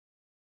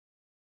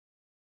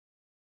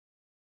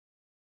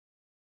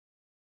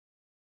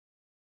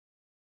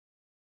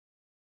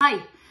Hi,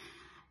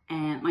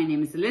 my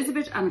name is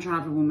Elizabeth. I'm a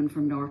travel woman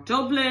from North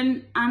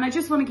Dublin, and I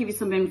just want to give you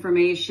some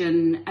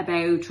information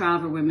about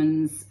travel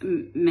women's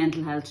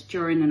mental health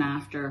during and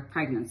after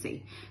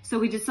pregnancy. So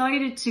we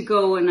decided to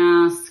go and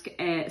ask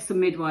some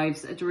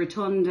midwives at the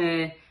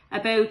Rotunda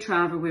about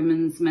travel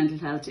women's mental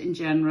health in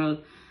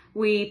general.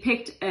 We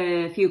picked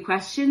a few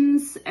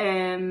questions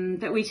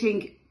that we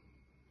think,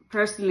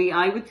 personally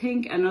I would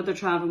think, and other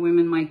travel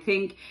women might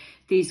think,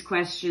 these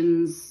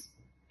questions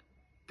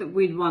that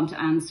we'd want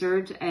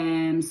answered.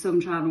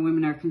 Some travel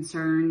women are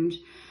concerned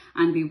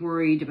and be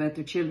worried about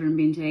their children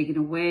being taken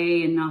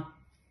away and not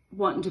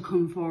wanting to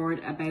come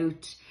forward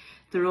about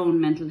their own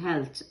mental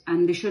health,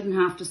 and they shouldn't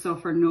have to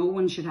suffer. No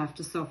one should have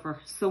to suffer.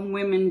 Some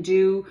women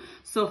do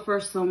suffer,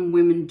 some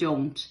women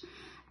don't,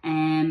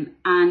 and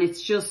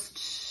it's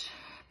just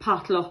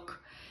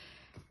potluck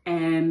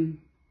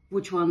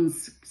which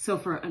ones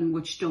suffer and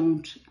which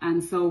don't.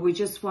 And so we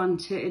just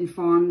want to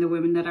inform the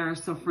women that are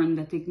suffering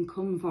that they can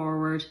come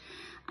forward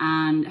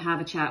and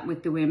have a chat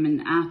with the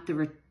women at the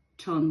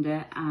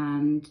Rotunda,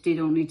 and they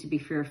don't need to be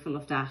fearful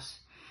of that.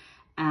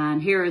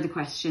 And here are the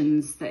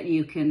questions that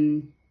you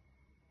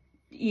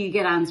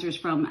get answers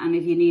from, and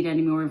if you need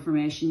any more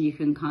information you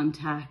can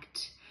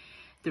contact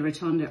the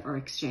Rotunda or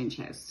Exchange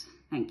House.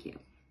 Thank you.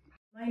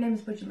 My name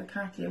is Bridget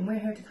McCarthy and we're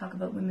here to talk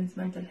about women's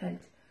mental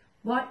health.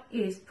 What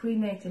is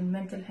prenatal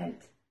mental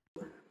health?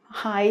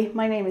 Hi,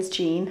 my name is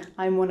Jean.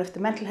 I'm one of the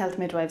mental health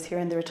midwives here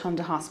in the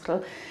Rotunda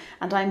Hospital,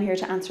 and I'm here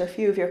to answer a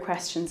few of your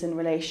questions in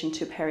relation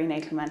to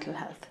perinatal mental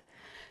health.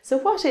 So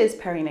what is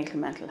perinatal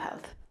mental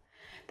health?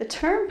 The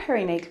term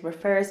perinatal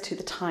refers to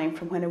the time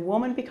from when a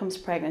woman becomes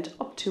pregnant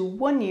up to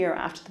 1 year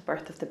after the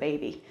birth of the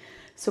baby.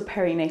 So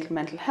perinatal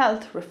mental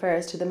health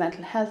refers to the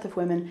mental health of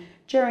women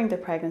during their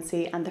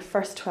pregnancy and the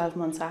first 12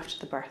 months after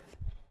the birth.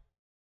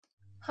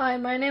 Hi,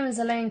 my name is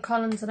Elaine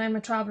Collins and I'm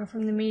a traveller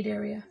from the Meath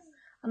area.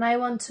 And I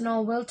want to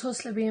know, will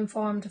Tusla be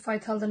informed if I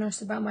tell the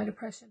nurse about my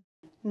depression?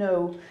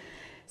 No.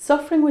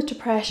 Suffering with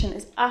depression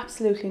is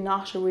absolutely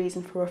not a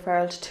reason for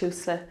referral to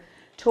Tusla.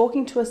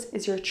 Talking to us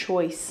is your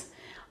choice.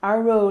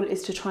 Our role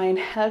is to try and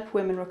help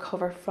women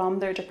recover from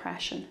their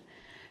depression.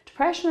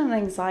 Depression and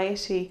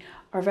anxiety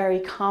are very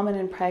common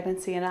in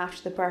pregnancy and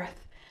after the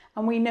birth,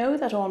 and we know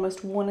that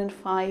almost 1 in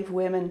 5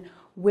 women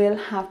will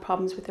have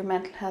problems with their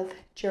mental health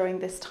during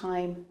this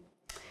time.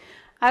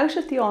 Out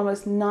of the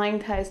almost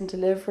 9,000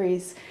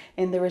 deliveries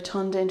in the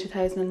Rotunda in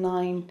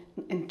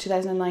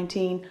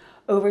 2019,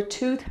 over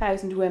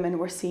 2,000 women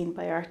were seen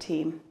by our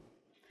team.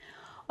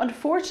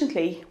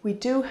 Unfortunately, we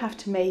do have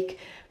to make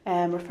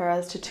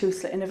referrals to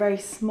Tusla in a very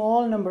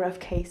small number of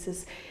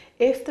cases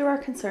if there are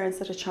concerns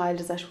that a child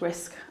is at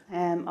risk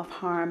of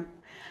harm.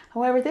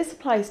 However, this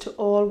applies to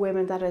all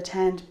women that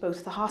attend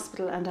both the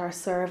hospital and our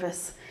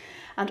service,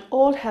 and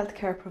all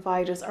healthcare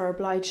providers are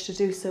obliged to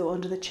do so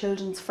under the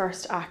Children's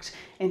First Act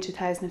in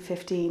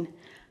 2015.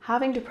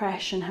 Having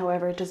depression,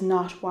 however, does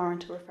not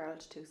warrant a referral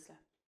to Tusla.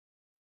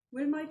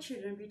 Will my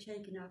children be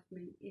taken off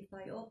me if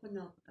I open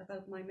up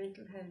about my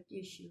mental health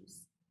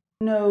issues?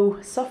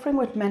 No, suffering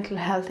with mental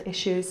health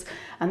issues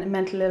and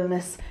mental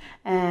illness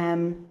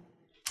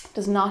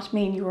does not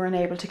mean you are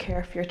unable to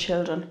care for your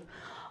children.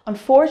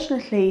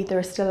 Unfortunately, there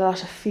is still a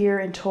lot of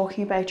fear in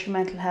talking about your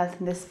mental health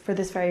for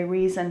this very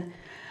reason.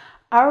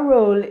 Our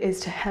role is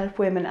to help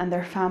women and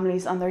their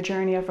families on their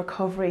journey of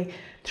recovery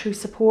through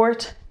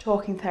support,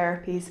 talking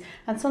therapies,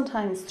 and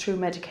sometimes through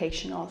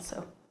medication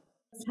also.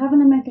 Does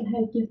having a mental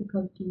health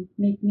difficulty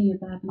make me a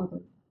bad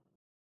mother?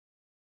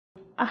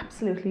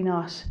 Absolutely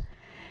not.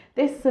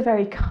 This is a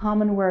very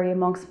common worry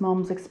amongst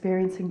mums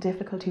experiencing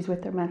difficulties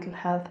with their mental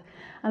health,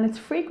 and it's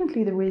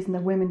frequently the reason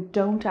that women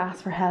don't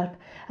ask for help,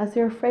 as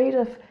they're afraid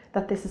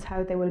that this is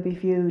how they will be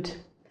viewed.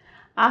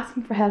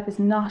 Asking for help is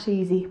not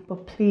easy,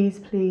 but please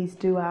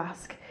do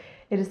ask.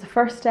 It is the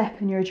first step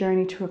in your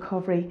journey to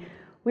recovery.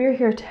 We're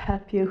here to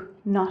help you,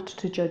 not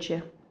to judge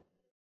you.